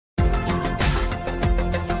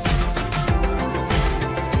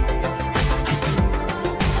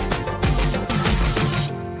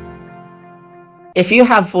If you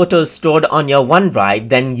have photos stored on your OneDrive,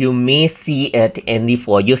 then you may see it in the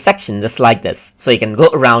For You section, just like this. So you can go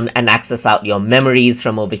around and access out your memories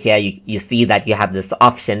from over here. You see that you have this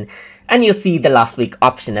option, and you see the last week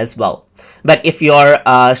option as well. But if you're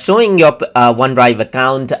showing your OneDrive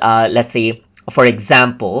account, let's say, for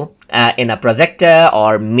example, in a projector,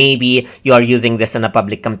 or maybe you're using this in a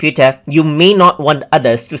public computer, you may not want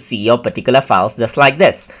others to see your particular files just like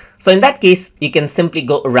this. So in that case, you can simply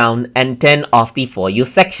go around and turn off the For You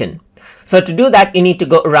section. So to do that, you need to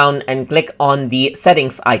go around and click on the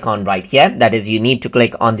settings icon right here. That is, you need to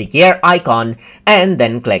click on the gear icon and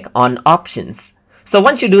then click on options. So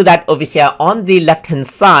once you do that, over here on the left hand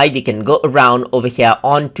side, you can go around over here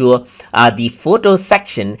onto the photos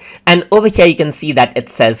section, and over here you can see that it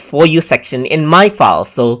says For You section in my file.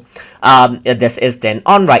 So this is turned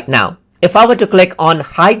on right now. If I were to click on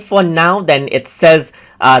hide for now, then it says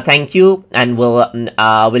thank you, and we'll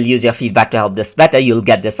use your feedback to help this better. You'll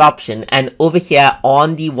get this option. And over here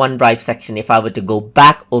on the OneDrive section, if I were to go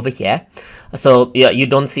back over here, so you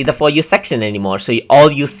don't see the For You section anymore. So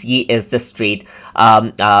all you see is the straight,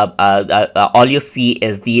 all you see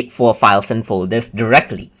is the 4 files and folders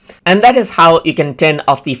directly. And that is how you can turn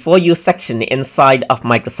off the For You section inside of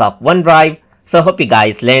Microsoft OneDrive. So I hope you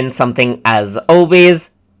guys learned something as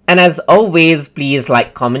always. And as always, please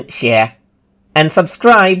like, comment, share, and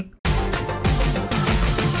subscribe.